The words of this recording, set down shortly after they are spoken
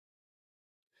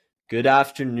Good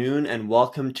afternoon and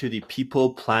welcome to the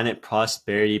People Planet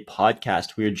Prosperity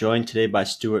podcast. We are joined today by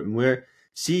Stuart Muir,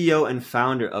 CEO and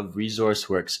founder of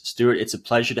ResourceWorks. Stuart, it's a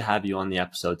pleasure to have you on the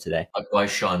episode today. Likewise,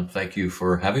 Sean, thank you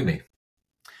for having me.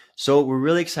 So we're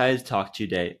really excited to talk to you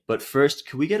today. But first,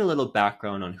 could we get a little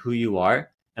background on who you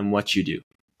are and what you do?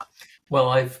 Well,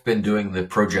 I've been doing the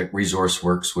project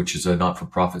ResourceWorks, which is a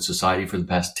not-for-profit society for the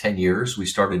past 10 years. We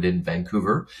started in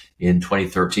Vancouver in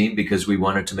 2013 because we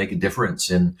wanted to make a difference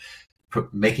in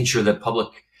making sure that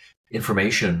public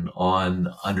information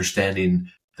on understanding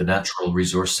the natural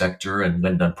resource sector and,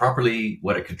 when done properly,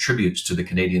 what it contributes to the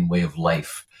Canadian way of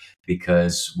life,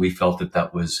 because we felt that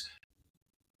that was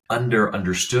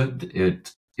understood.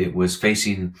 It was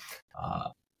facing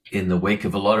in the wake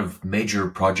of a lot of major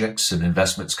projects and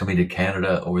investments coming to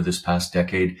Canada over this past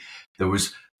decade. There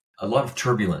was a lot of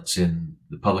turbulence in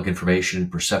the public information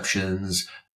perceptions,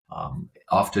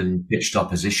 often pitched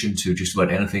opposition to just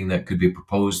about anything that could be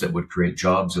proposed that would create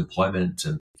jobs, employment,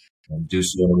 and do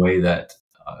so in a way that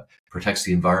protects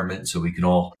the environment so we can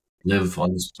all live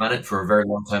on this planet for a very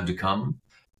long time to come.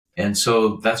 And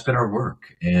so that's been our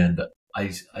work. And I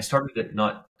started it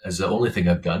not as the only thing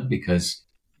I've done, because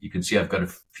you can see I've got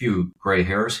a few gray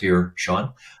hairs here,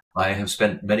 Sean. I have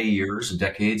spent many years and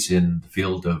decades in the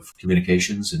field of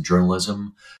communications and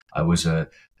journalism. I was a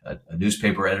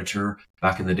newspaper editor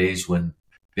back in the days when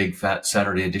big fat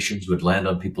Saturday editions would land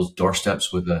on people's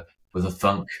doorsteps with a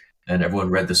thunk, and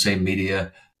everyone read the same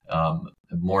media,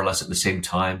 more or less at the same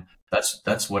time.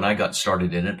 That's when I got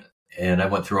started in it. And I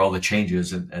went through all the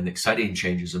changes and exciting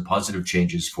changes and positive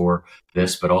changes for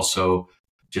this, but also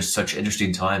just such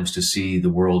interesting times to see the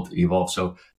world evolve.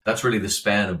 So that's really the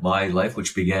span of my life,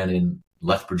 which began in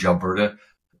Lethbridge, Alberta,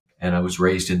 and I was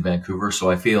raised in Vancouver.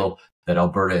 So I feel that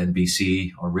Alberta and BC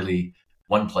are really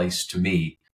one place to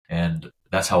me, and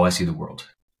that's how I see the world.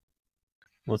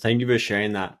 Well, thank you for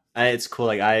sharing that. It's cool.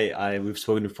 We've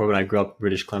spoken before when I grew up in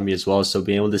British Columbia as well. So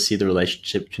being able to see the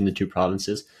relationship between the two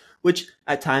provinces, which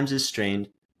at times is strained,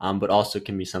 but also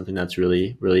can be something that's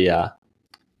really, really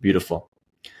beautiful.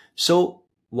 So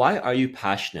why are you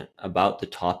passionate about the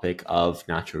topic of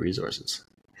natural resources?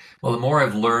 Well, the more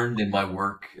I've learned in my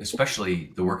work,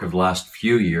 especially the work of the last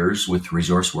few years with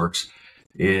ResourceWorks,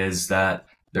 is that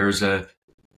there's a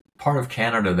part of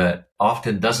Canada that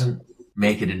often doesn't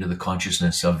make it into the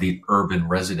consciousness of the urban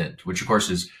resident, which of course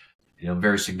is, a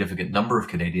very significant number of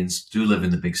Canadians do live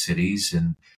in the big cities,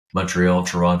 in Montreal,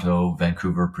 Toronto,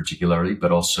 Vancouver particularly,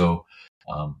 but also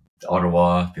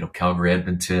Ottawa, Calgary,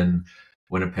 Edmonton,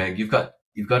 Winnipeg. You've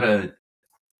got a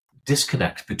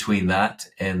disconnect between that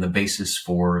and the basis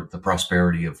for the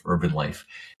prosperity of urban life.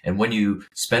 And when you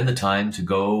spend the time to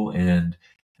go and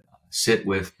sit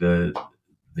with the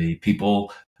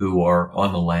people who are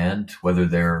on the land, whether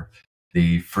they're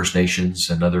the First Nations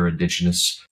and other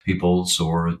Indigenous peoples,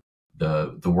 or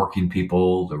the working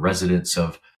people, the residents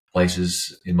of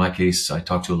places. In my case, I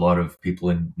talk to a lot of people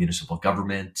in municipal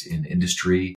government, in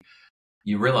industry.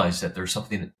 You realize that there's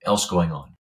something else going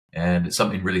on, and it's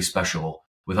something really special,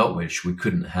 without which we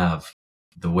couldn't have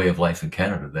the way of life in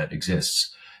Canada that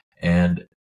exists. And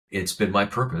it's been my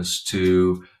purpose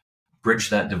to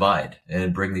bridge that divide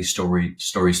and bring these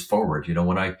stories forward.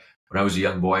 When I was a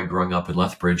young boy growing up in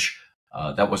Lethbridge,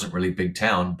 that wasn't really a big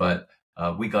town, but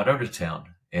we got out of town.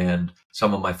 And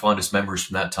some of my fondest memories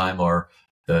from that time are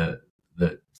the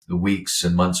weeks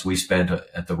and months we spent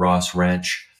at the Ross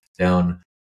Ranch down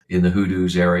in the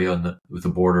Hoodoos area with the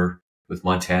border with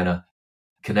Montana,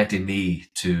 connecting me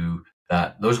to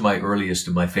that. Those are my earliest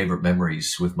and my favorite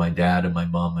memories, with my dad and my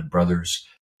mom and brothers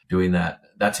doing that.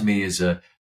 That to me is a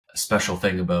special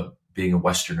thing about being a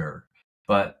Westerner.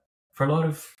 But for a lot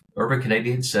of urban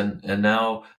Canadians, and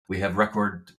now we have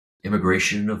record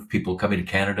immigration of people coming to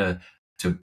Canada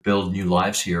to build new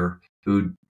lives here,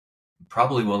 who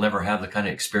probably will never have the kind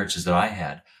of experiences that I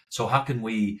had. So how can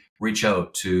we reach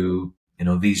out to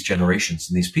these generations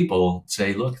and these people,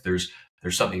 say, look, there's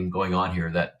something going on here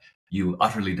that you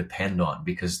utterly depend on,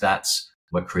 because that's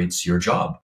what creates your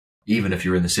job, even if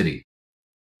you're in the city.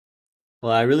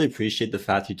 Well, I really appreciate the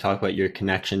fact you talk about your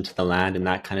connection to the land and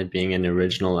that kind of being an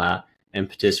original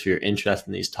impetus for your interest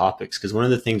in these topics. Because one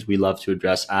of the things we love to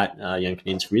address at Young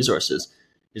Canadians for Resources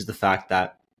is the fact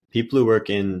that people who work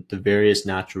in the various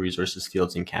natural resources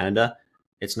fields in Canada,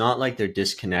 it's not like they're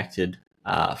disconnected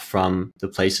from the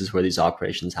places where these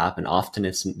operations happen.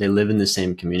 Often they live in the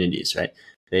same communities, right?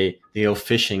 They go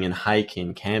fishing and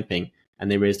hiking, camping, and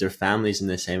they raise their families in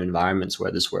the same environments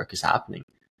where this work is happening.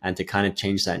 And to kind of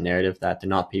change that narrative that they're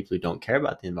not people who don't care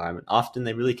about the environment, often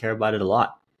they really care about it a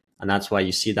lot. And that's why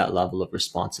you see that level of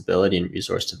responsibility and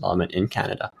resource development in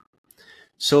Canada.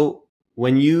 So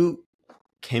When you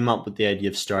came up with the idea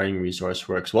of starting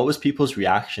ResourceWorks, what was people's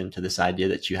reaction to this idea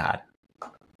that you had?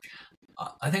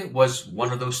 I think it was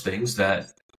one of those things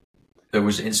that there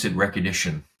was instant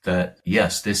recognition that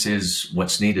yes, this is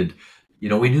what's needed.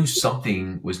 We knew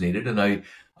something was needed, and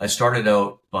I started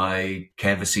out by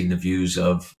canvassing the views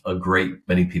of a great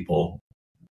many people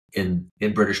in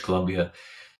British Columbia,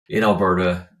 in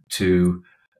Alberta, to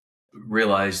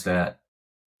realize that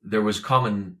there was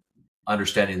common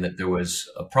understanding that there was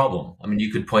a problem. I mean,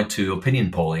 you could point to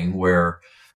opinion polling where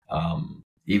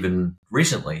even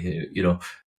recently,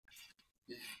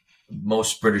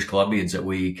 most British Columbians that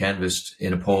we canvassed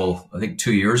in a poll, I think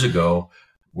 2 years ago,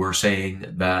 were saying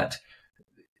that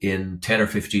in 10 or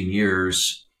 15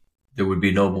 years, there would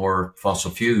be no more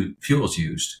fossil fuels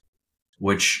used,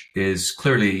 which is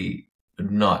clearly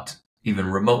not even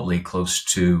remotely close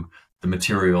to the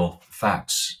material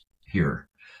facts here.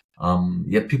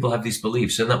 Yet people have these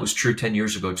beliefs, and that was true 10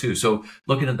 years ago too. So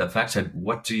looking at that fact set,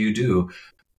 what do you do?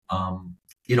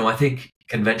 I think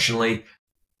conventionally,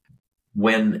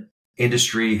 when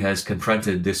industry has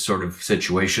confronted this sort of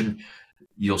situation,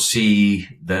 you'll see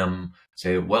them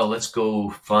say, well, let's go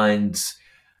find,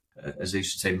 as they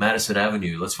used to say, Madison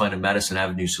Avenue. Let's find a Madison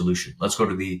Avenue solution. Let's go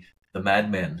to the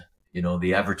madmen,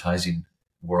 the advertising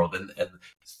world, and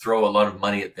throw a lot of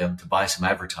money at them to buy some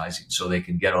advertising so they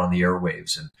can get on the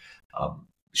airwaves and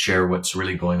share what's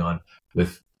really going on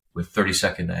with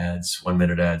 30-second ads, 1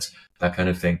 minute ads, that kind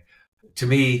of thing. To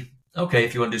me, okay,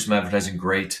 if you want to do some advertising,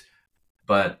 great.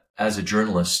 But as a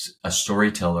journalist, a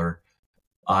storyteller,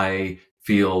 I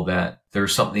feel that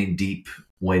there's something deep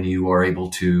when you are able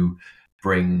to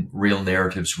bring real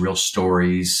narratives, real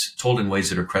stories told in ways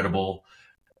that are credible,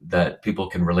 that people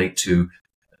can relate to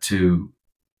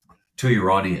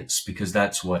your audience, because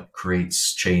that's what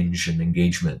creates change and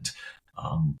engagement.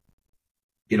 Um,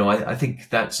 I think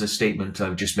that's a statement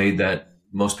I've just made that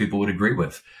most people would agree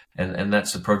with. And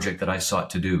that's the project that I sought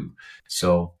to do.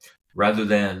 So rather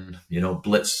than,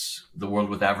 blitz the world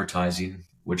with advertising,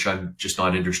 which I'm just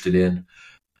not interested in,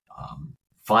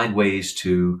 find ways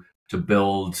to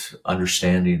build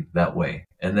understanding that way.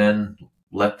 And then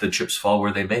let the chips fall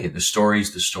where they may. The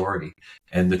story's the story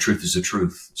and the truth is the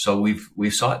truth. So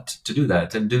we've sought to do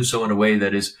that and do so in a way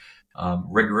that is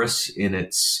rigorous in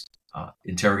its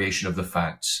interrogation of the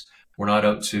facts. We're not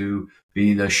out to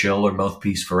be the shill or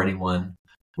mouthpiece for anyone.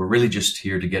 We're really just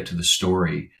here to get to the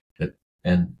story that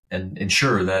and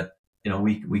ensure that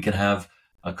we can have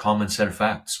a common set of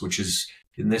facts, which is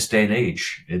in this day and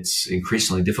age, it's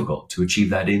increasingly difficult to achieve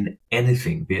that in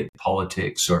anything, be it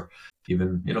politics or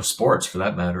even sports for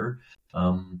that matter.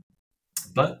 Um,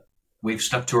 but we've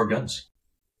stuck to our guns.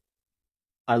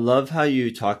 I love how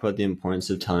you talk about the importance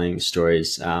of telling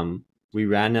stories. We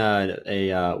ran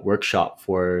a workshop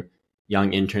for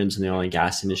young interns in the oil and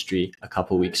gas industry a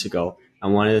couple weeks ago,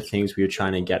 and one of the things we were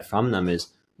trying to get from them is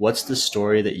what's the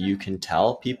story that you can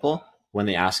tell people when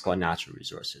they ask about natural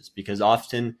resources? Because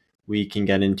often we can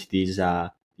get into these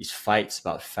fights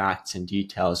about facts and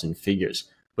details and figures,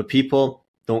 but people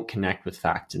don't connect with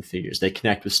facts and figures; they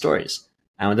connect with stories.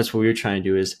 And that's what we were trying to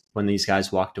do. Is when these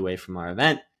guys walked away from our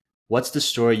event, what's the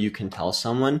story you can tell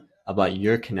someone about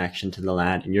your connection to the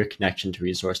land and your connection to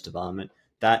resource development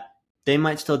that they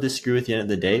might still disagree with at the end of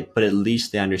the day, but at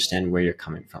least they understand where you're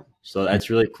coming from. So that's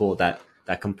really cool that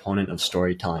that component of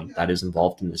storytelling that is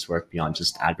involved in this work beyond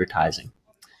just advertising.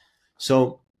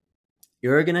 So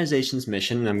your organization's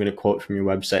mission, and I'm going to quote from your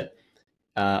website,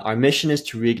 our mission is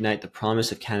to reignite the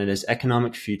promise of Canada's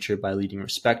economic future by leading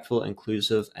respectful,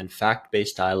 inclusive, and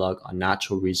fact-based dialogue on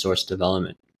natural resource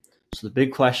development. So the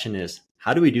big question is,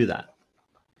 how do we do that?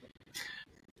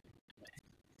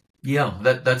 Yeah,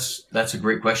 that's a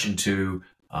great question to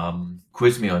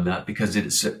quiz me on that, because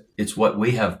it's what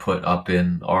we have put up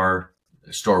in our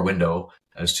store window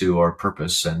as to our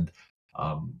purpose, and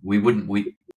we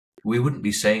wouldn't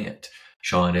be saying it,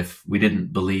 Sean, if we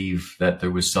didn't believe that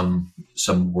there was some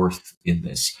worth in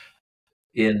this.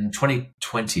 In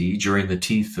 2020, during the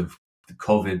teeth of the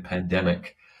COVID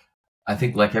pandemic, I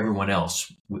think like everyone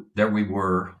else, there we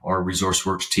were, our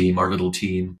ResourceWorks team, our little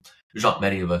team. There's not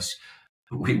many of us.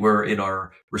 We were in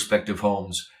our respective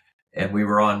homes, and we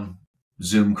were on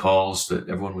Zoom calls that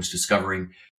everyone was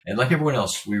discovering. And like everyone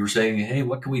else, we were saying, hey,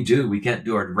 what can we do? We can't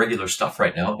do our regular stuff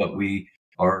right now, but we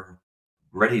are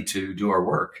ready to do our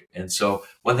work. And so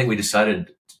one thing we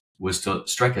decided was to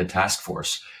strike a task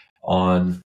force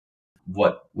on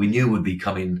what we knew would be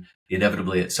coming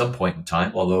inevitably at some point in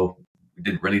time, although we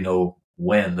didn't really know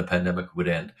when the pandemic would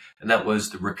end. And that was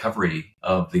the recovery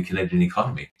of the Canadian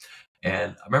economy.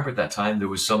 And I remember at that time, there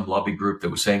was some lobby group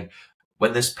that was saying,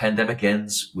 when this pandemic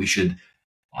ends, we should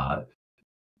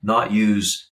not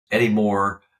use any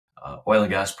more oil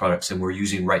and gas products than we're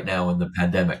using right now in the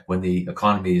pandemic when the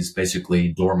economy is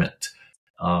basically dormant.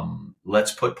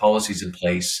 Let's put policies in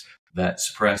place that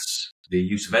suppress the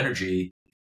use of energy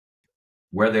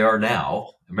where they are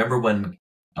now. Remember when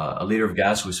a liter of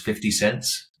gas was 50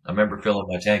 cents? I remember filling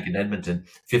my tank in Edmonton,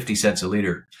 50 cents a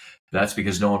liter. That's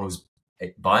because no one was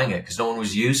buying it, because no one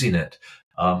was using it.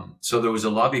 So there was a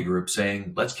lobby group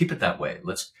saying, let's keep it that way.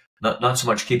 Let's not so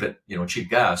much keep it, cheap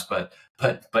gas, but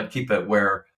keep it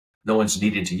where no one's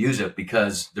needing to use it,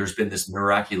 because there's been this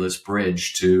miraculous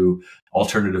bridge to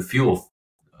alternative fuel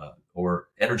or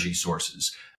energy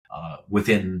sources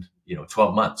within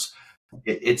 12 months.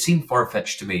 It seemed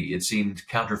far-fetched to me. It seemed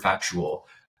counterfactual,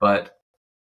 but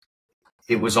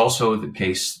it was also the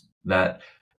case that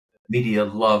media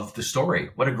loved the story.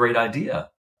 What a great idea.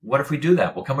 What if we do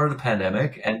that? We'll come out of the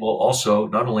pandemic, and we'll also,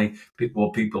 not only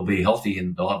will people be healthy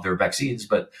and they'll have their vaccines,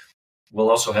 but we'll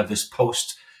also have this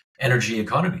post energy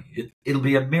economy. It'll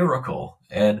be a miracle.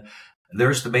 And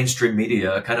there's the mainstream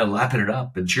media kind of lapping it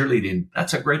up and cheerleading.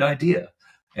 That's a great idea.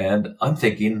 And I'm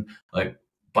thinking, like,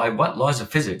 by what laws of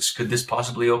physics could this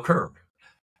possibly occur?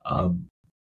 Um,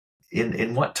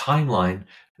 in what timeline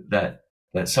that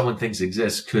someone thinks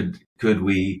exists could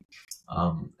we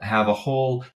have a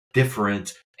whole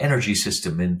different energy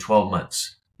system in 12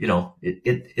 months?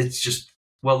 It's just,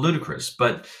 well, ludicrous.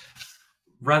 But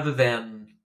rather than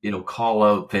call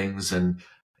out things and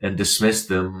dismiss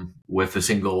them with a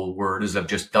single word, as I've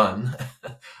just done,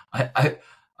 I,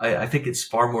 I think it's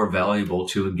far more valuable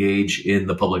to engage in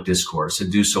the public discourse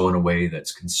and do so in a way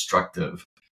that's constructive,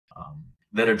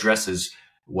 that addresses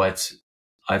what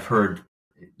I've heard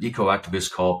eco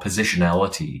activists call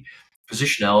positionality.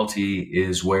 Positionality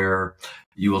is where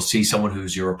you will see someone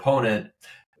who's your opponent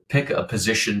pick a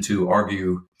position to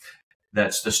argue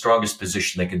that's the strongest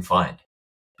position they can find.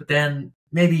 But then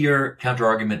maybe your counter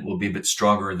argument will be a bit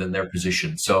stronger than their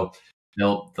position. So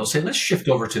they'll say, let's shift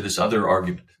over to this other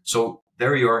argument. So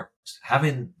there you are,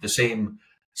 having the same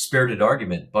spirited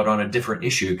argument, but on a different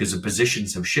issue, because the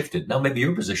positions have shifted. Now maybe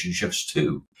your position shifts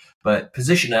too, but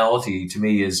positionality to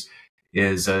me is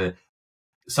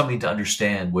something to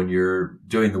understand when you're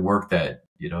doing the work that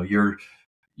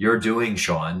you're doing,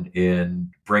 Sean,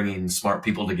 in bringing smart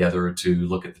people together to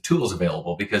look at the tools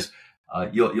available, because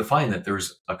you'll find that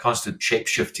there's a constant shape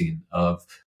shifting of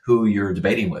who you're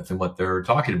debating with and what they're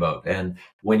talking about. And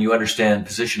when you understand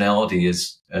positionality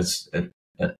as an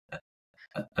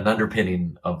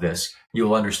underpinning of this,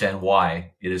 you'll understand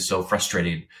why it is so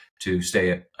frustrating to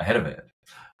stay ahead of it.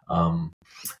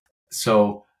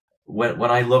 So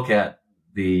when I look at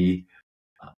the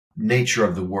nature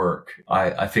of the work,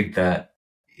 I think that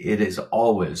it is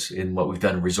always, in what we've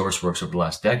done in ResourceWorks over the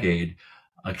last decade,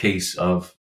 a case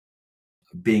of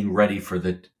being ready for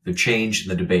the change in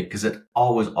the debate, because it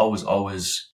always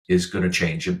is going to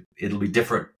change. It'll be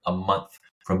different a month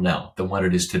from now than what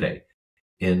it is today.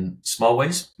 In small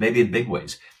ways, maybe in big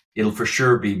ways. It'll for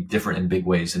sure be different in big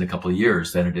ways in a couple of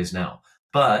years than it is now.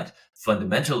 But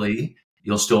fundamentally,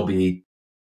 you'll still be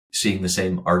seeing the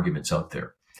same arguments out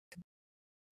there.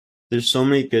 There's so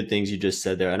many good things you just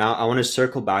said there, and I want to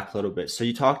circle back a little bit. So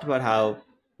you talked about how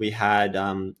we had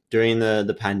during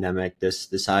the pandemic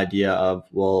this idea of,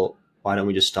 well, why don't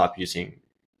we just stop using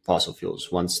fossil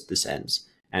fuels once this ends?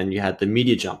 And you had the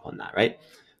media jump on that, right?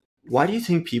 Why do you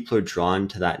think people are drawn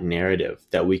to that narrative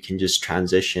that we can just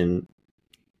transition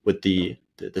with the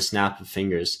snap of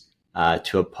fingers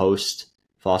to a post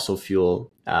fossil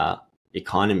fuel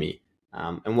economy?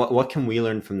 And what can we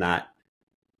learn from that,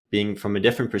 being from a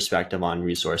different perspective on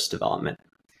resource development?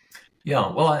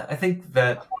 Yeah, well, I think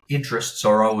that interests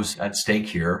are always at stake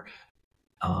here.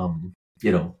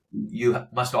 You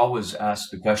must always ask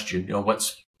the question,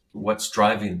 what's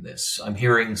driving this? I'm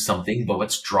hearing something, but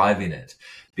what's driving it?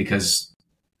 Because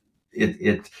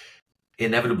it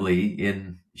inevitably,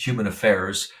 in human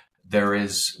affairs, there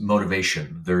is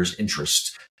motivation, there's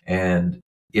interest. And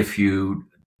if you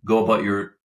go about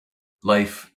your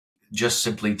life just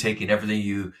simply taking everything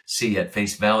you see at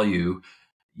face value,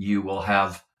 you will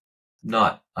have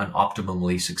not an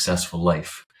optimally successful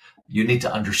life. You need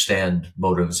to understand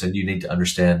motives, and you need to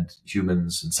understand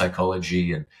humans and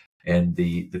psychology, and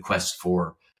the quest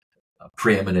for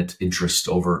preeminent interest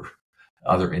over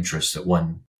other interests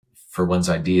for one's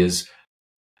ideas.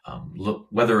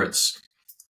 Whether it's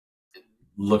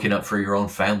looking out for your own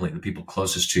family, the people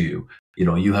closest to you,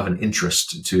 you have an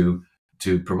interest to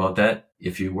promote that.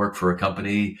 If you work for a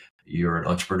company, you're an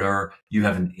entrepreneur, you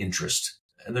have an interest.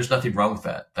 And there's nothing wrong with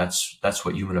that. That's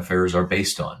what human affairs are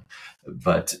based on.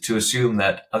 But to assume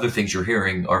that other things you're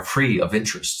hearing are free of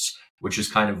interests, which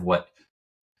is kind of what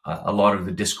a lot of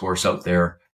the discourse out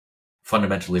there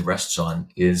fundamentally rests on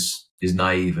is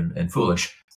naive and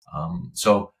foolish.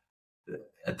 So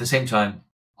at the same time,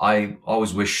 I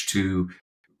always wish to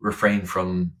refrain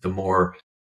from the more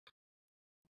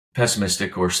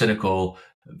pessimistic or cynical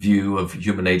view of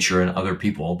human nature and other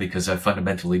people, because I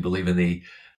fundamentally believe in the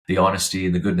honesty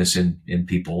and the goodness in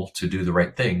people to do the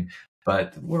right thing.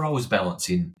 But we're always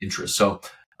balancing interests. So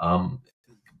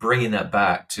bringing that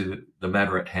back to the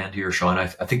matter at hand here, Sean, I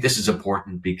think this is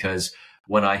important because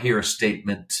when I hear a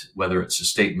statement, whether it's a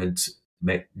statement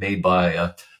made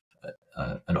by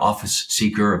an office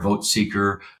seeker, a vote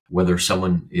seeker, whether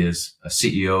someone is a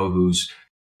CEO whose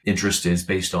interest is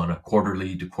based on a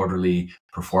quarterly to quarterly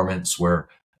performance where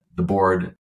the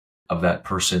board of that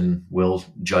person will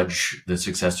judge the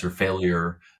success or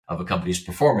failure of a company's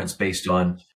performance based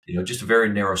on just very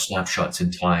narrow snapshots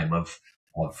in time of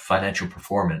financial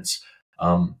performance.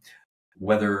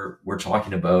 Whether we're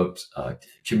talking about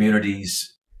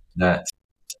communities that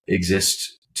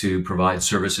exist to provide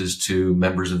services to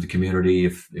members of the community,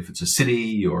 if it's a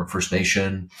city or First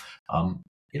Nation,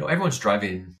 everyone's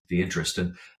driving the interest.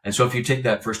 And so if you take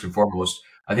that first and foremost,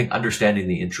 I think understanding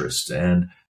the interest and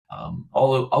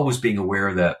always being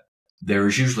aware that there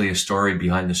is usually a story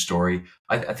behind the story.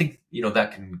 I think,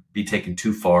 that can be taken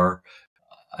too far.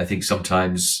 I think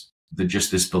sometimes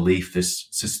just this belief, this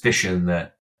suspicion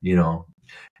that,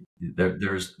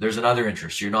 there's another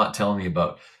interest you're not telling me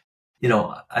about.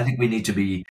 I think we need to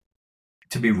be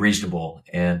reasonable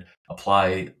and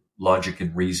apply logic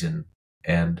and reason,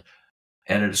 and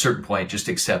at a certain point just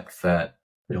accept that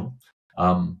you know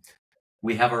um,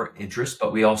 we have our interests,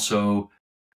 but we also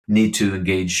need to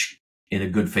engage in a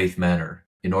good faith manner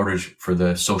in order for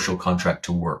the social contract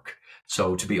to work.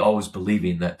 So to be always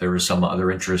believing that there is some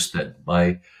other interest that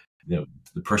the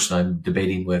person I'm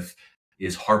debating with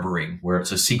is harboring, where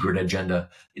it's a secret agenda,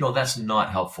 that's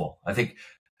not helpful. I think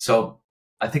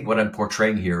what I'm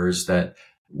portraying here is that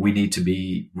we need to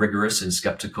be rigorous and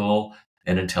skeptical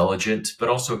and intelligent, but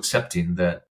also accepting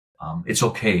that it's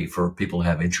okay for people to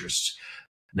have interests.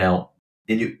 Now,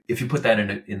 if you put that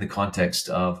in the context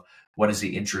of what is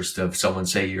the interest of someone,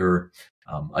 say you're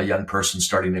a young person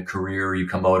starting a career, you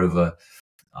come out of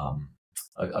um,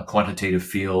 a quantitative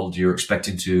field, you're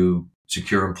expecting to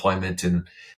secure employment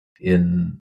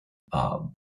in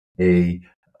um, a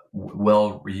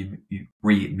well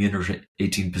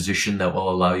remunerating position that will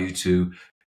allow you to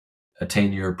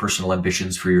attain your personal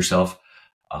ambitions for yourself.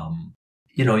 Um,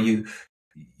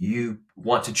 you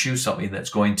want to choose something that's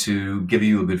going to give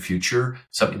you a good future,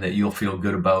 something that you'll feel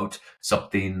good about,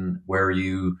 something where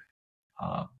you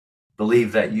uh,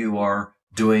 believe that you are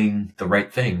doing the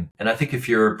right thing. And I think if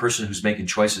you're a person who's making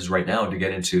choices right now to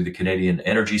get into the Canadian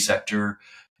energy sector,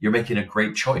 you're making a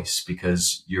great choice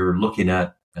because you're looking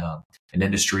at an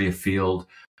industry, a field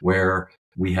where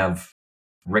we have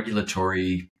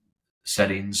regulatory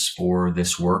settings for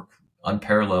this work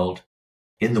unparalleled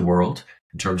in the world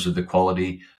in terms of the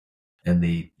quality and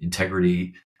the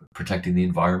integrity, protecting the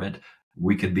environment,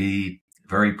 we can be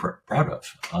very proud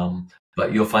of.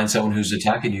 But you'll find someone who's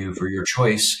attacking you for your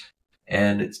choice,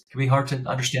 and it can be hard to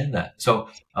understand that. So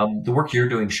the work you're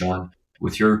doing, Sean,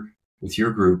 with your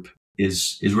group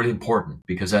is really important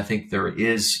because I think there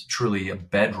is truly a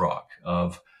bedrock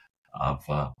of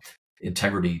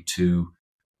integrity to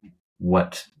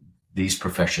what these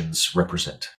professions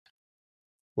represent.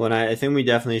 Well, and I think we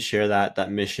definitely share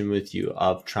that mission with you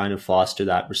of trying to foster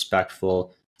that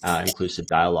respectful, inclusive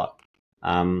dialogue.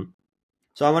 Um,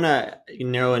 so I want to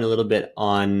narrow in a little bit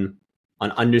on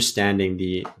understanding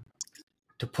the,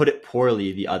 to put it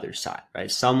poorly, the other side,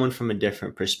 right? Someone from a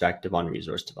different perspective on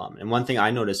resource development. And one thing I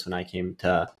noticed when I came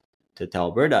to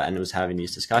Alberta and was having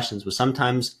these discussions was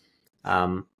sometimes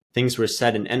things were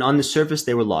said, and on the surface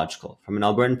they were logical. From an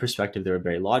Albertan perspective, they were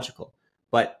very logical.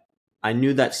 But I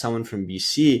knew that someone from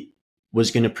BC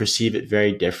was going to perceive it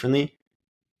very differently,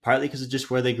 partly because of just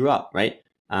where they grew up, right?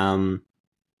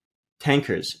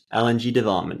 Tankers, LNG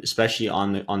development, especially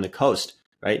on the coast,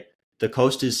 right? The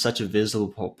coast is such a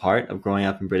visible part of growing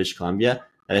up in British Columbia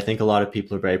that I think a lot of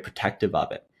people are very protective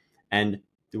of it. And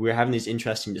we were having these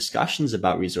interesting discussions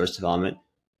about resource development,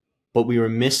 but we were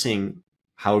missing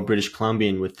how a British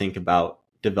Columbian would think about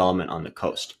development on the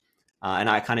coast. And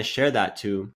I kind of share that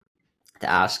to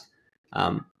ask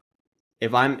um,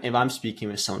 if I'm speaking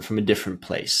with someone from a different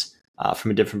place,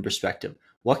 from a different perspective,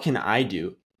 what can I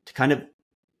do to kind of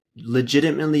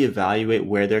legitimately evaluate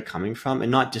where they're coming from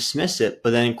and not dismiss it,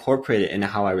 but then incorporate it into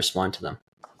how I respond to them?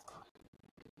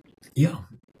 Yeah,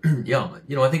 yeah.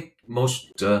 I think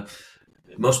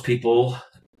most people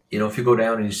if you go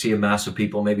down and you see a mass of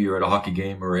people, maybe you're at a hockey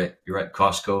game or you're at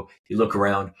Costco, you look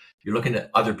around, you're looking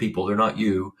at other people, they're not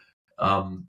you.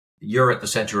 Um, you're at the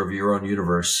center of your own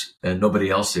universe and nobody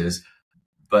else is.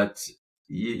 But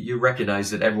you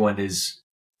recognize that everyone is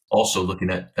also looking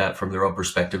at that from their own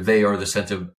perspective. They are the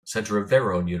center of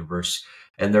their own universe,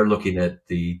 and they're looking at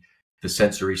the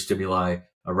sensory stimuli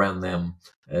around them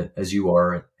as you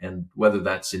are. And whether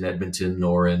that's in Edmonton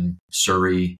or in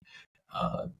Surrey,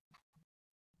 uh,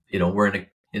 we're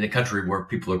in a country where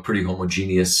people are pretty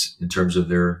homogeneous in terms of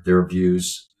their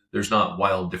views. There's not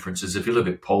wild differences. If you look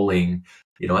at polling,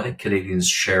 I think Canadians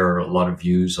share a lot of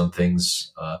views on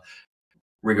things,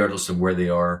 regardless of where they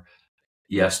are.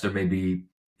 Yes, there may be,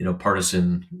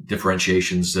 partisan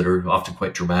differentiations that are often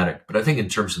quite dramatic, but I think in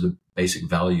terms of the basic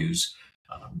values,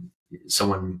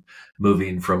 someone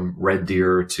moving from Red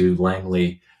Deer to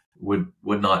Langley would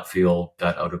not feel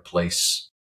that out of place,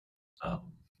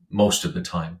 um, most of the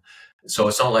time. So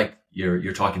it's not like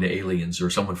you're talking to aliens or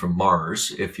someone from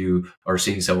Mars if you are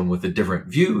seeing someone with a different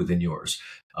view than yours.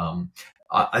 Um,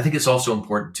 I think it's also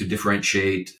important to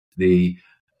differentiate the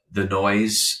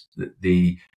noise,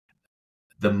 the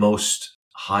most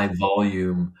high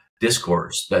volume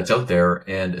discourse that's out there,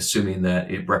 and assuming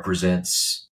that it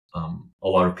represents a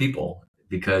lot of people.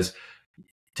 Because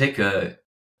take a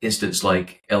instance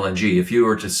like LNG. If you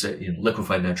were to say,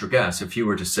 liquefied natural gas, if you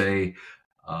were to say,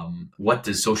 what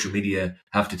does social media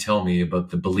have to tell me about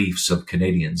the beliefs of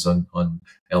Canadians on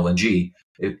LNG?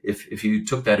 If you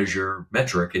took that as your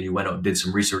metric and you went out and did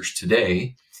some research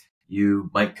today, you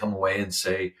might come away and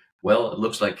say, well, it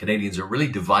looks like Canadians are really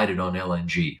divided on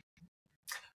LNG.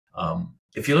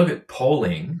 If you look at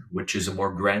polling, which is a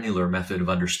more granular method of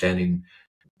understanding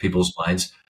people's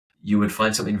minds, you would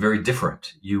find something very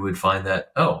different. You would find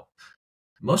that, oh,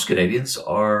 most Canadians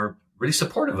are really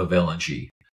supportive of LNG.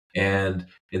 And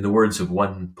in the words of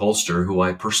one pollster who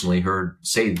I personally heard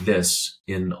say this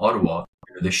in Ottawa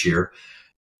this year,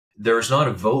 there is not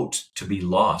a vote to be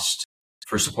lost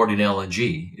for supporting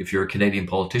LNG if you're a Canadian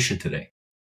politician today.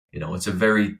 It's a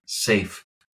very safe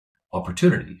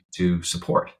opportunity to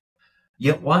support.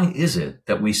 Yet, why is it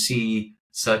that we see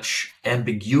such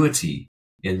ambiguity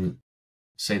in,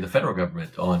 say, the federal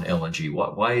government on LNG?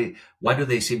 Why do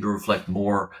they seem to reflect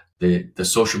more the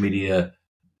social media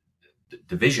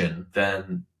division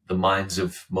than the minds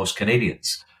of most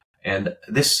Canadians? And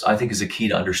this, I think, is a key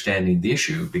to understanding the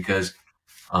issue because,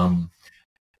 um,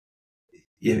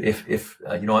 if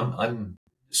I'm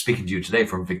speaking to you today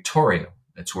from Victoria.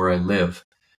 That's where I live,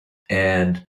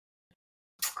 and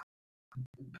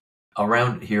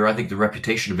around here, I think the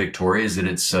reputation of Victoria is that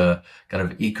it's a kind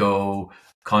of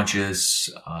eco-conscious,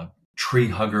 tree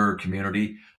hugger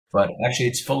community. But actually,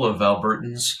 it's full of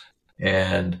Albertans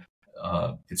and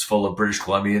it's full of British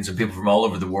Columbians and people from all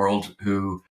over the world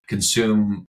who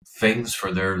consume things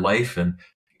for their life and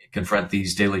confront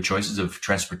these daily choices of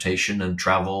transportation and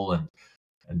travel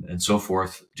and so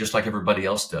forth, just like everybody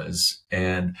else does.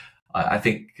 And I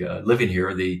think living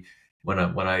here, when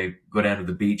I go down to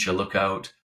the beach, I look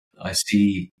out, I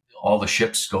see all the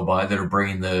ships go by that are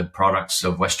bringing the products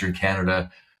of Western Canada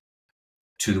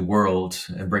to the world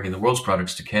and bringing the world's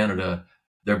products to Canada.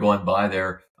 They're going by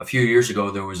there. A few years ago,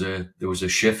 there was a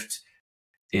shift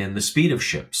in the speed of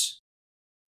ships.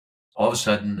 All of a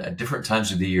sudden, at different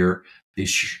times of the year, these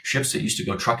ships that used to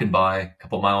go trucking by a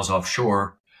couple miles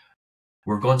offshore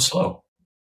were going slow.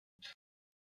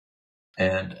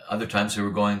 And other times they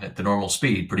were going at the normal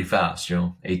speed pretty fast,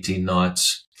 18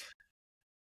 knots.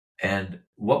 And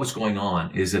what was going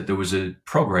on is that there was a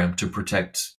program to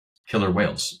protect killer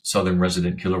whales, southern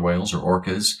resident killer whales or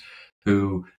orcas,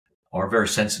 who are very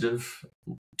sensitive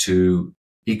to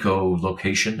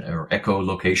echolocation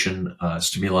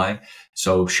stimuli.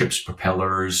 So ships,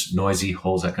 propellers, noisy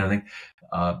holes, that kind of thing.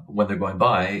 When they're going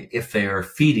by, if they are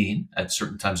feeding at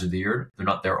certain times of the year, they're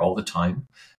not there all the time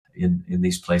in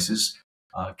these places,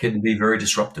 can be very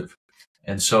disruptive.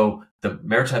 And so the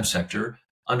maritime sector,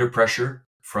 under pressure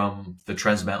from the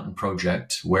Trans Mountain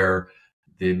project, where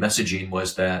the messaging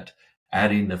was that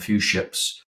adding a few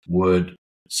ships would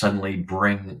suddenly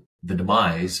bring the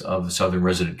demise of the southern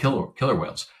resident killer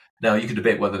whales. Now, you can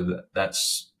debate whether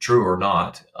that's true or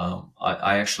not.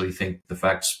 I actually think the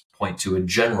facts point to a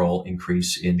general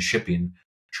increase in shipping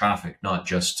traffic, not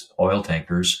just oil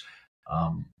tankers,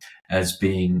 as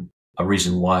being a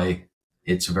reason why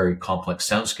it's a very complex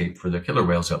soundscape for the killer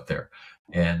whales out there.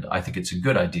 And I think it's a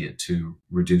good idea to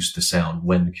reduce the sound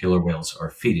when the killer whales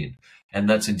are feeding. And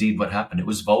that's indeed what happened. It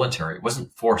was voluntary. It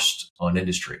wasn't forced on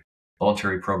industry,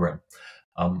 voluntary program.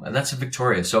 And that's in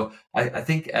Victoria. So I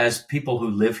think as people who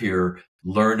live here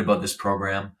learned about this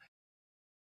program,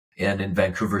 and in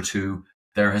Vancouver too,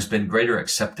 there has been greater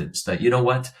acceptance that, you know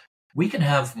what, we can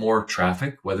have more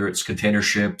traffic, whether it's container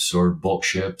ships or bulk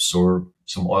ships or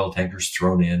some oil tankers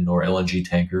thrown in or LNG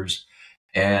tankers.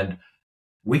 And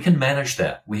we can manage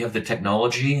that. We have the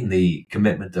technology and the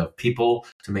commitment of people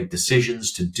to make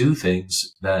decisions, to do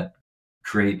things that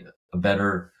create a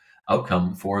better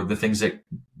outcome for the things that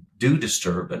do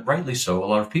disturb, and rightly so, a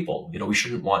lot of people. We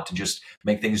shouldn't want to just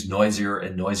make things noisier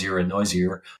and noisier and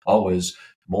noisier, always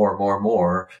more and more and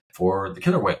more for the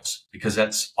killer whales, because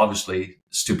that's obviously a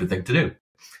stupid thing to do.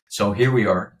 So here we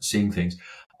are seeing things.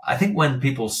 I think when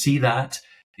people see that,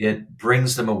 it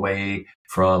brings them away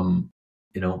from,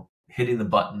 hitting the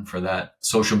button for that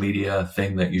social media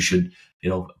thing that you should,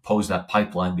 oppose that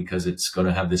pipeline because it's going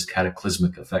to have this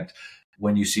cataclysmic effect.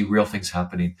 When you see real things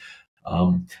happening,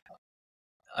 um,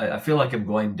 I feel like I'm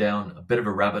going down a bit of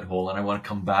a rabbit hole, and I want to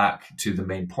come back to the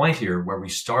main point here where we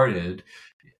started.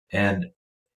 And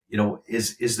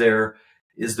is there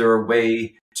a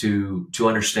way to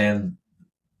understand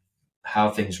how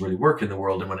things really work in the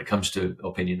world and when it comes to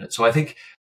opinion? So I think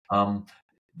um,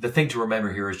 the thing to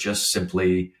remember here is just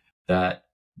simply that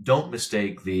don't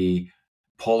mistake the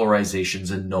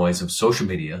polarizations and noise of social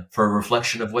media for a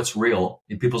reflection of what's real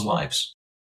in people's lives.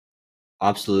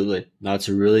 Absolutely. That's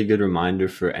a really good reminder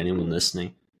for anyone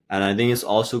listening. And I think it's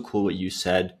also cool what you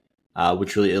said,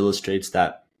 which really illustrates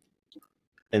that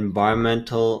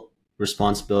environmental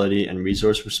responsibility and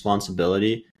resource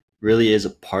responsibility really is a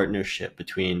partnership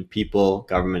between people,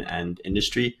 government, and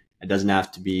industry. It doesn't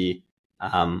have to be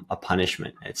a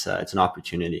punishment. It's an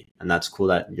opportunity, and that's cool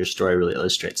that your story really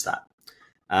illustrates that.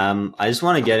 I just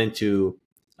want to get into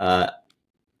uh,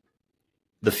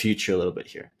 the future a little bit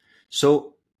here.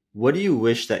 So, what do you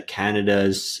wish that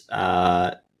Canada's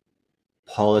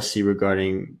policy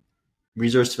regarding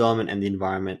resource development and the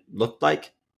environment looked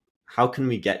like? How can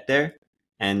we get there?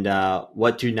 And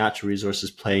what do natural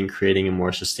resources play in creating a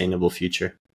more sustainable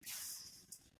future?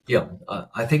 Yeah,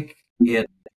 I think in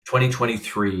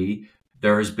 2023,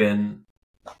 there has been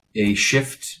a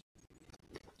shift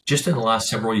just in the last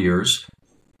several years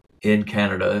in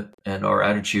Canada and our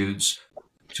attitudes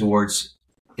towards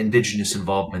Indigenous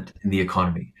involvement in the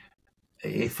economy.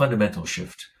 A fundamental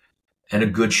shift and a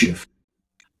good shift.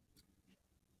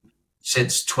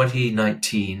 Since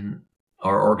 2019,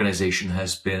 our organization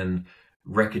has been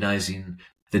recognizing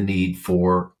the need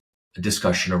for a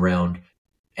discussion around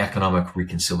economic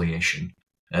reconciliation.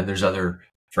 And there's other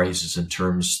phrases and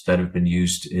terms that have been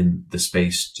used in the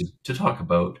space to talk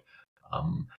about,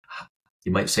 um,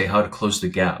 you might say, how to close the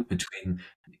gap between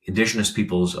Indigenous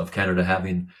peoples of Canada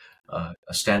having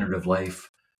a standard of life,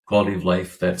 quality of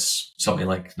life that's something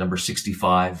like number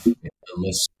 65 in the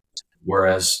list,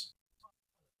 whereas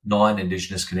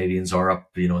non-Indigenous Canadians are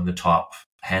up, in the top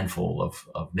handful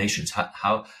of nations.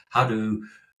 How do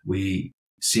we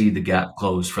see the gap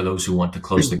close for those who want to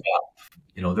close the gap?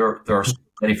 There are so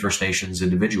many First Nations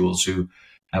individuals who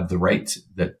have the right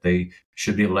that they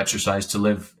should be able to exercise to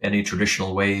live any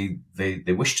traditional way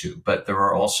they wish to. But there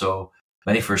are also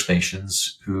many First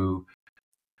Nations who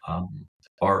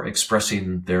are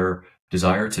expressing their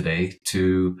desire today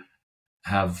to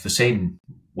have the same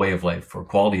way of life or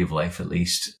quality of life, at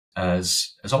least,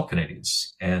 as all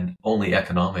Canadians, and only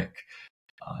economic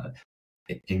uh,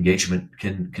 engagement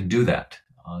can do that.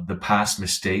 The past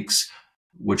mistakes,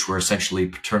 which were essentially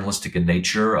paternalistic in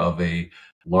nature of a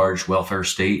large welfare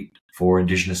state for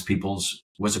Indigenous peoples,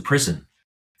 was a prison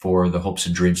for the hopes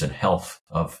and dreams and health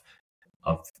of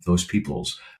those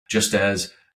peoples. Just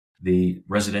as the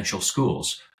residential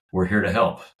schools were here to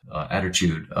help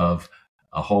attitude of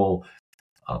a whole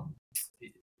um,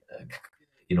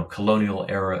 colonial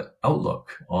era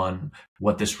outlook on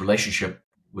what this relationship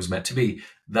was meant to be,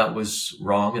 that was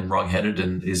wrong and wrongheaded,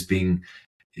 and is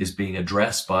being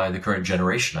addressed by the current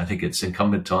generation. I think it's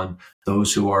incumbent on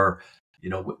those who are,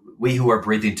 we who are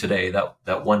breathing today,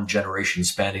 that one generation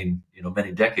spanning,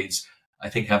 many decades, I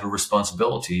think have a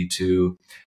responsibility to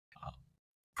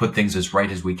put things as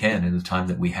right as we can in the time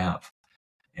that we have.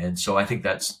 And so I think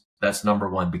that's number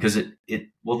one, because it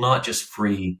will not just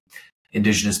free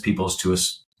Indigenous peoples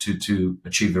to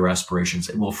achieve their aspirations.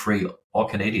 It will free all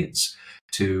Canadians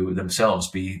to themselves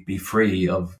be free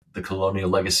of the colonial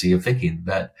legacy of thinking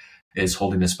that is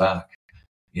holding us back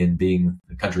in being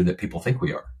the country that people think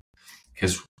we are.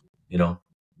 Because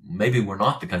maybe we're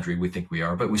not the country we think we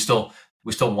are, but we still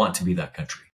want to be that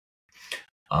country,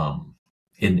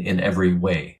 in every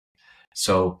way.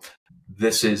 So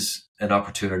this is an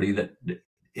opportunity that,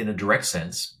 in a direct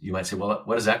sense, you might say, well,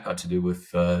 what has that got to do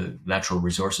with natural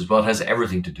resources? Well, it has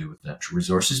everything to do with natural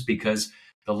resources, because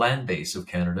the land base of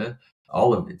Canada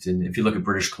all of it. And if you look at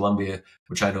British Columbia,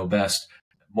 which I know best,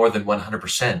 more than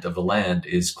 100% of the land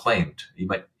is claimed. You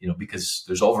might, because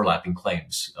there's overlapping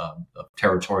claims,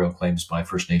 territorial claims by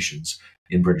First Nations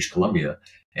in British Columbia,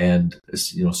 and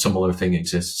similar thing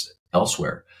exists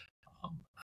elsewhere. Um,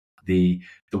 the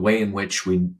way in which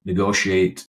we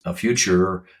negotiate a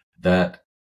future that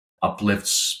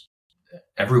uplifts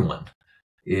everyone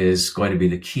is going to be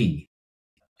the key,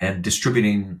 and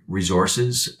distributing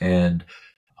resources. And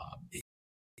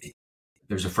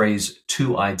there's a phrase,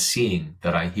 two-eyed seeing,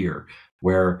 that I hear,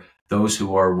 where those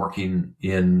who are working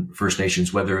in First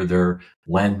Nations, whether they're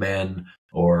landmen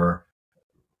or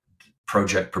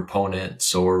project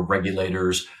proponents or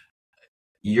regulators,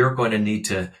 you're going to need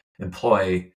to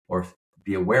employ or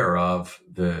be aware of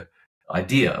the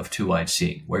idea of two-eyed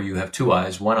seeing, where you have two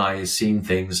eyes. One eye is seeing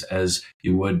things as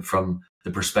you would from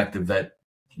the perspective that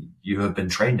you have been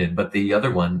trained in, but the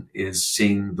other one is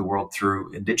seeing the world through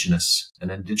an indigenous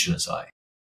eye,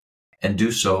 and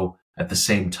do so at the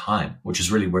same time, which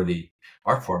is really where the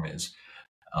art form is.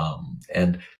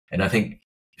 And I think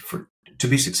to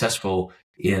be successful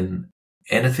in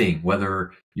anything,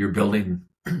 whether you're building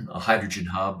a hydrogen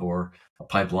hub or a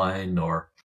pipeline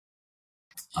or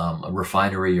a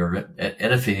refinery or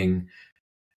anything,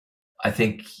 I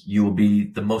think you will be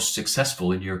the most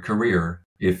successful in your career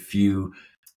if you,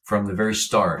 from the very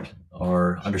start,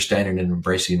 are understanding and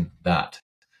embracing that.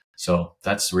 So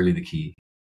that's really the key.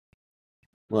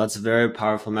 Well, that's a very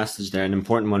powerful message there, an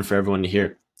important one for everyone to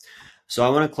hear. So I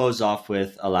want to close off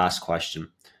with a last question.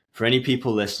 For any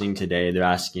people listening today, they're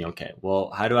asking, okay,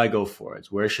 well, how do I go forward?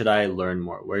 Where should I learn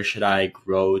more? Where should I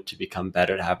grow to become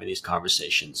better at having these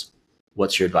conversations?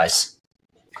 What's your advice?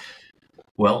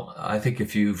 Well, I think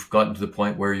if you've gotten to the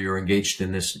point where you're engaged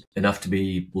in this enough to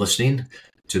be listening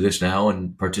to this now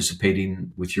and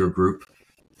participating with your group,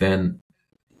 then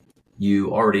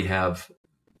you already have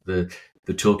the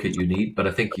toolkit you need. But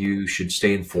I think you should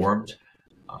stay informed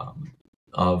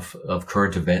of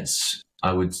current events.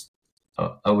 I would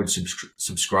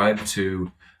subscribe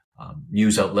to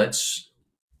news outlets.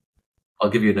 I'll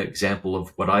give you an example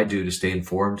of what I do to stay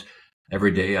informed.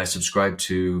 Every day I subscribe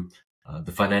to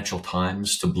the Financial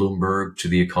Times, to Bloomberg, to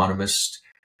The Economist,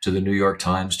 to the New York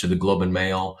Times, to the Globe and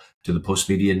Mail, to the Post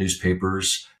Media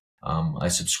newspapers. I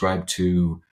subscribe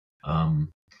to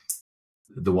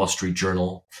the Wall Street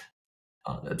Journal.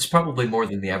 It's probably more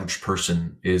than the average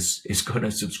person is going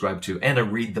to subscribe to, and I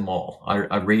read them all.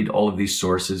 I read all of these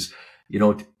sources.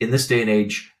 In this day and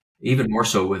age, even more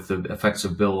so with the effects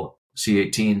of Bill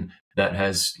C-18 that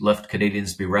has left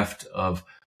Canadians bereft of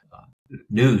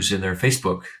news in their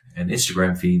Facebook and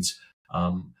Instagram feeds.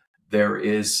 There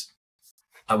is,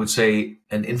 I would say,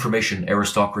 an information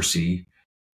aristocracy,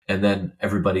 and then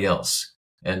everybody else.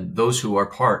 And those who are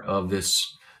part of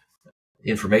this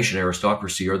information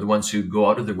aristocracy are the ones who go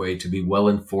out of their way to be well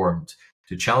informed,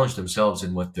 to challenge themselves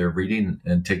in what they're reading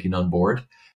and taking on board,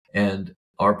 and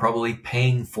are probably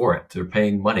paying for it. They're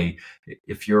paying money.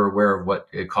 If you're aware of what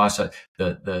it costs,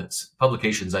 the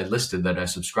publications I listed that I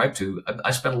subscribe to,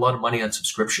 I spend a lot of money on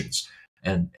subscriptions.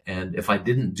 And if I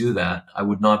didn't do that, I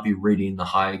would not be reading the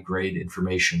high grade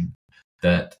information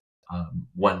that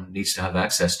one needs to have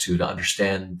access to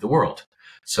understand the world.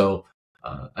 So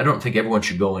I don't think everyone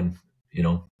should go and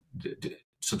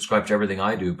subscribe to everything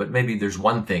I do, but maybe there's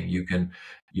one thing you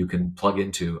can plug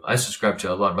into. I subscribe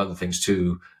to a lot of other things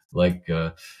too, like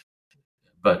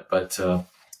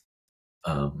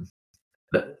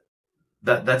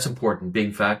that's important.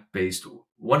 Being fact based.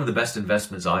 One of the best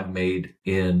investments I've made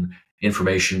in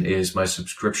information is my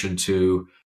subscription to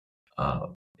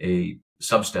a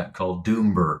Substack called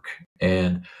Doomberg,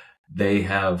 and they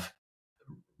have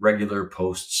regular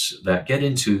posts that get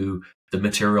into the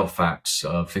material facts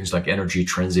of things like energy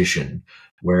transition,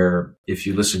 where if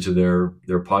you listen to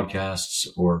their podcasts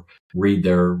or read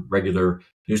their regular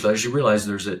newsletters, you realize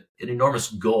there's an enormous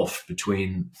gulf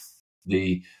between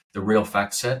the real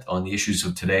fact set on the issues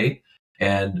of today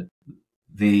and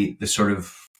the sort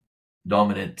of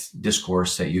dominant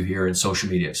discourse that you hear in social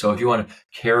media. So if you want to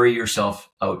carry yourself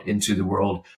out into the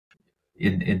world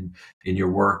in your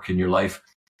work, in your life,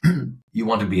 you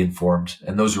want to be informed.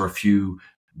 And those are a few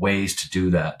ways to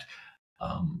do that.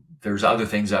 There's other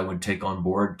things I would take on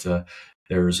board.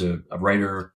 There's a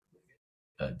writer,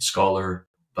 a scholar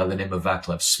by the name of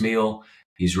Vaclav Smil.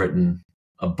 He's written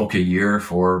a book a year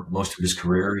for most of his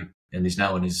career, and he's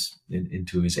now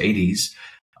into his 80s.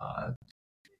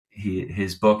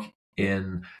 His book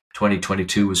in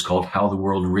 2022 was called How the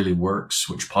World Really Works,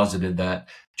 which posited that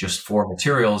just four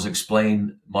materials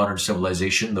explain modern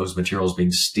civilization, those materials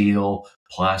being steel,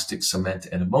 plastic, cement,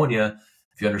 and ammonia.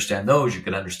 If if you understand those, you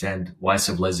can understand why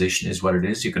civilization is what it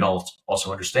is. You can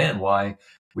also understand why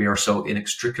we are so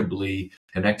inextricably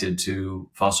connected to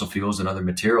fossil fuels and other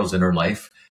materials in our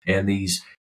life. And these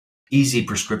easy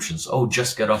prescriptions, oh,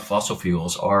 just get off fossil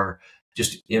fuels, are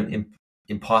just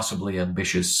impossibly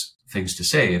ambitious things to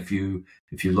say if you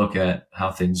look at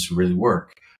how things really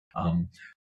work. Um,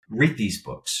 Read these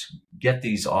books, get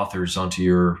these authors onto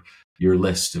your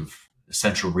list of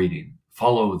essential reading,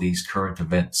 follow these current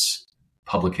events,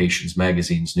 publications,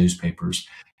 magazines, newspapers,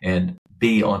 and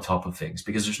be on top of things,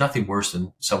 because there's nothing worse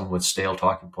than someone with stale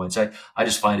talking points. I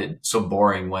just find it so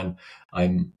boring when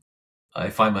I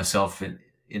find myself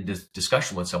in this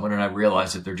discussion with someone and I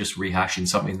realize that they're just rehashing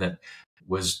something that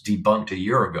was debunked a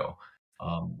year ago.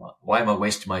 Why am I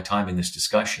wasting my time in this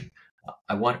discussion?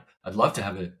 I'd love to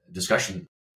have a discussion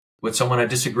with someone I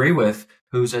disagree with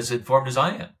who's as informed as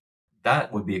I am.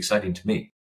 That would be exciting to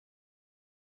me.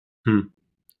 Hmm.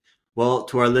 Well,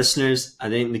 to our listeners, I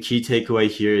think the key takeaway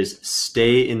here is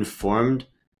stay informed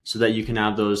so that you can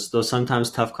have those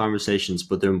sometimes tough conversations,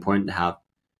 but they're important to have.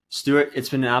 Stuart, it's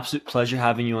been an absolute pleasure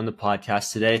having you on the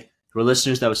podcast today. To our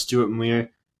listeners, that was Stuart Muir,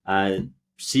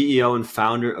 CEO and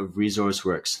founder of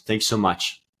ResourceWorks. Thanks so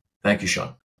much. Thank you,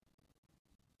 Sean.